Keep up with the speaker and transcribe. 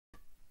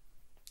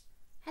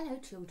Hello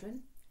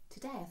children,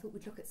 today I thought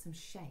we'd look at some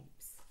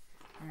shapes.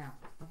 Now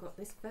I've got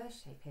this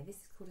first shape here, this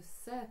is called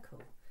a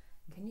circle.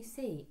 And can you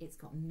see it's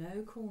got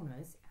no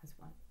corners, it has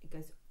one, it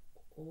goes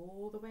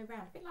all the way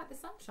around, a bit like the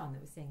sunshine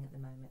that we're seeing at the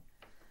moment.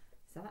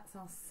 So that's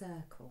our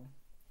circle.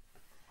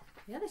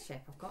 The other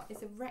shape I've got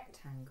is a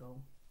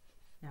rectangle.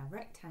 Now a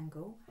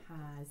rectangle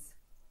has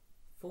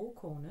 4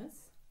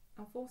 corners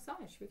and 4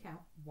 sides. Should we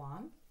count?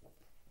 1,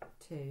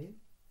 2,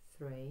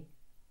 3,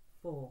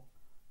 4.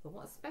 But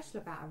what's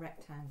special about a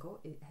rectangle,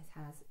 it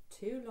has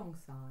 2 long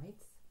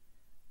sides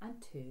and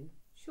 2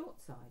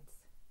 short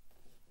sides.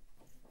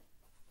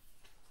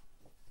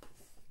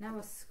 Now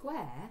a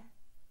square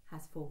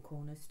has 4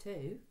 corners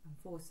too and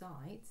 4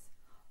 sides,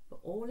 but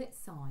all its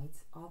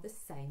sides are the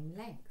same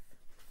length.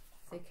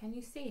 So can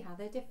you see how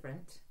they're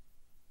different?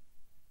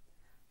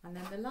 And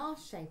then the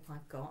last shape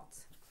I've got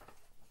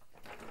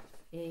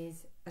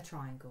is a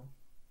triangle,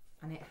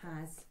 and it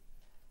has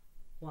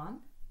 1,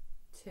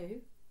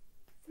 2,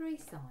 3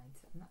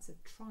 sides, and that's a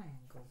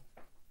triangle.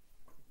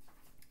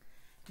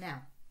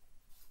 Now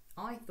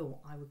I thought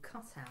I would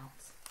cut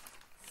out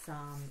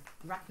some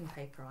wrapping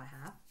paper I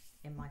have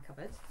in my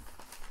cupboard,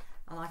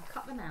 and I've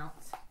cut them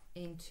out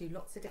into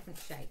lots of different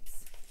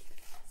shapes.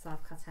 So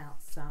I've cut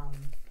out some,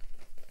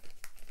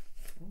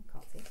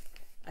 can't see,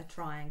 a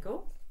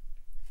triangle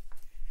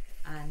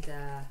and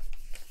a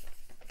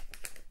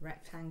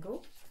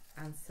rectangle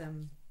and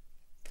some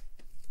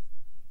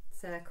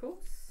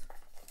circles,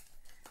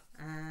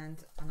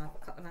 and I've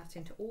cut them out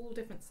into all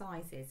different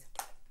sizes.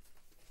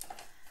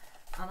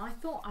 And I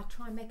thought I'd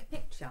try and make a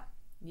picture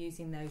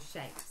using those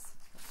shapes.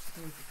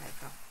 Here's the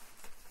paper.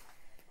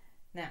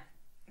 Now,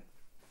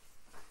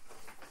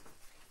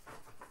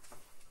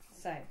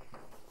 so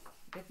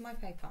with my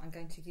paper I'm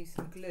going to use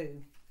some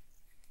glue,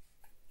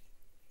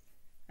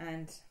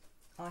 and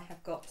I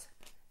have got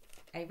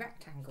a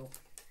rectangle.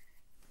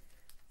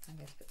 So I'm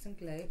going to put some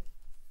glue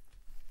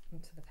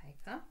into the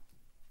paper.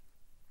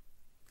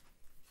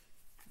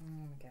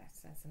 There we go,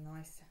 so there's a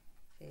nice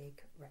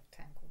big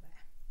rectangle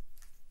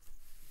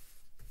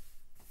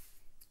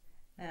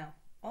there. Now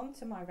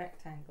onto my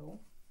rectangle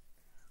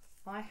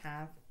I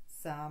have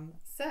some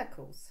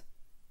circles.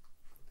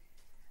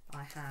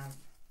 I have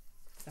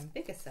some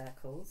bigger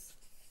circles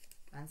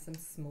and some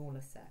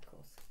smaller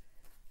circles.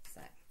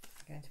 So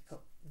I'm going to put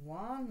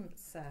one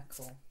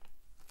circle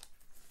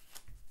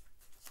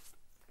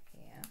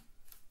here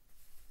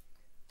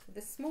with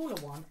the smaller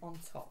one on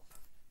top.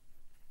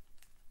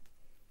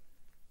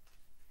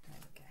 There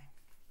we go.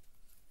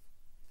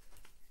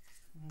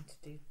 I'm going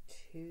to do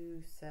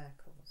 2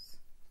 circles.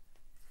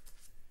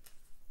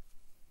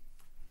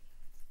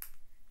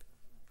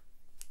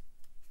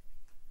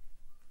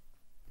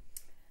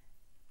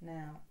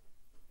 Now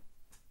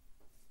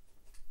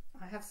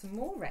I have some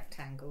more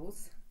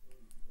rectangles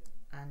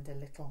and a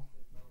little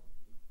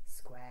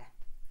square.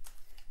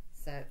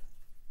 So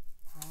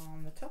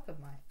on the top of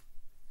my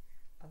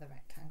other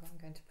rectangle I'm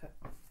going to put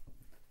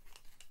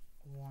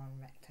one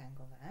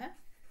rectangle there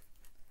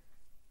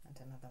and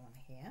another one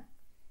here,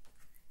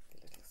 the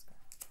little square.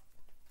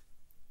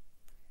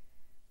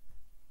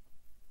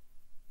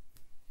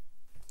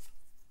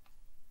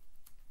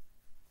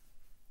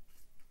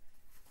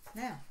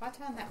 Now if I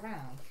turn that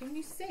round, can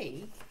you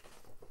see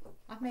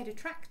I've made a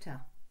tractor?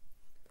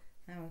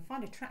 Now we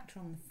find a tractor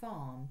on the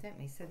farm, don't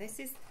we? So this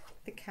is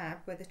the cab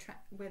where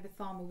the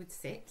farmer would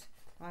sit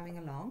driving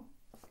along,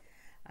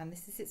 and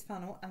this is its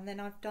funnel, and then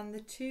I've done the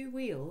 2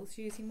 wheels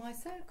using my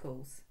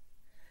circles.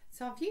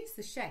 So I've used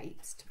the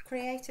shapes to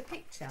create a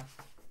picture.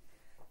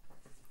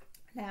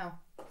 Now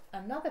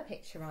another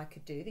picture I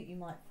could do that you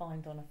might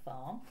find on a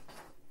farm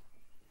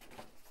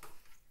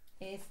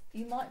is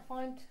you might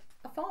find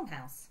a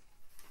farmhouse.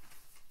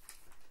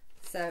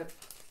 So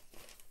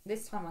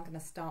this time I'm going to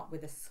start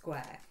with a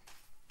square.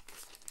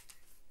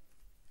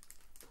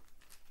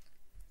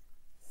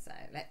 So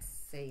let's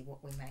see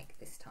what we make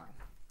this time.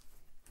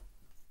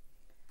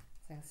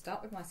 So I'll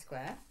start with my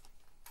square,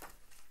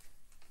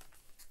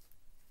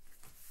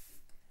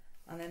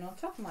 and then on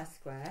top of my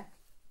square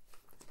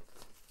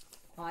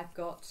I've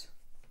got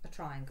a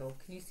triangle.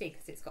 Can you see?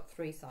 Because it's got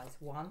 3 sides.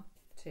 1,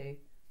 2,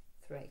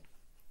 3.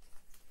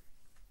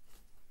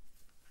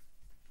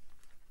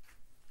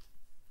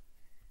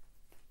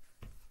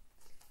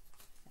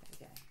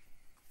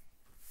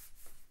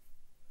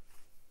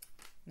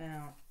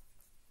 Now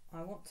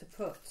I want to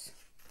put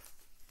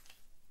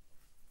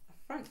a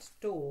front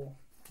door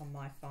on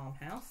my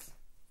farmhouse.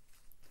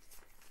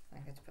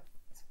 I'm going to put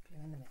some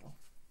glue in the middle,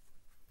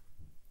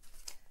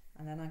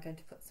 and then I'm going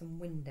to put some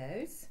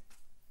windows.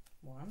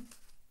 1,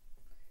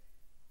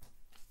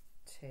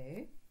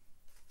 2,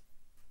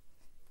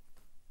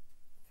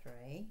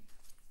 3,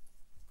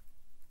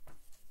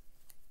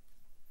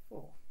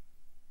 4.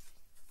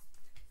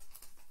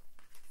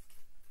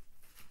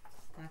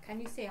 Now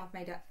can you see I've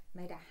made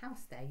a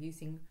house there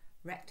using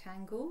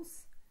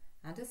rectangles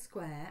and a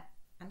square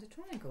and a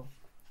triangle.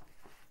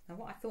 Now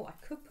what I thought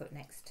I could put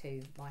next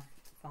to my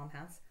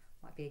farmhouse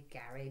might be a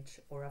garage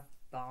or a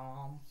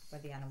farm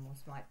where the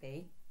animals might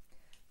be.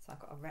 So I've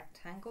got a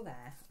rectangle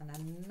there and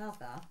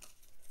another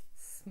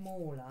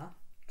smaller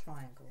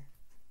triangle.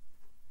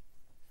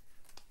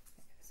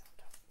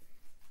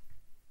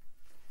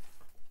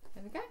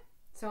 There we go.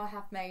 So I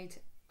have made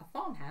a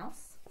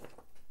farmhouse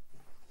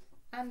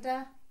and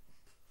a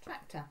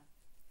tractor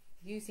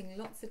using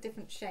lots of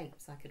different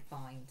shapes I could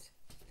find.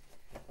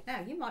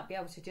 Now you might be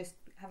able to just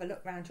have a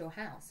look around your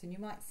house and you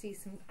might see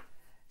some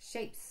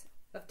shapes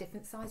of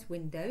different size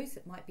windows.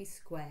 It might be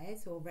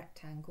squares or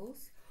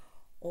rectangles,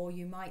 or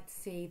you might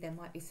see there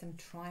might be some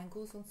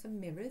triangles on some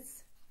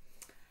mirrors.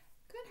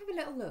 Go and have a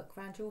little look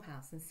around your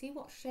house and see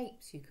what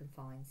shapes you can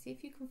find. See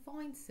if you can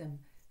find some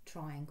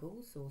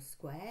triangles or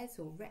squares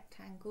or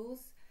rectangles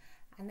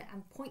and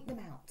point them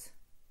out.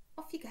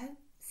 Off you go.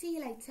 See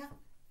you later.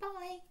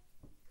 Bye.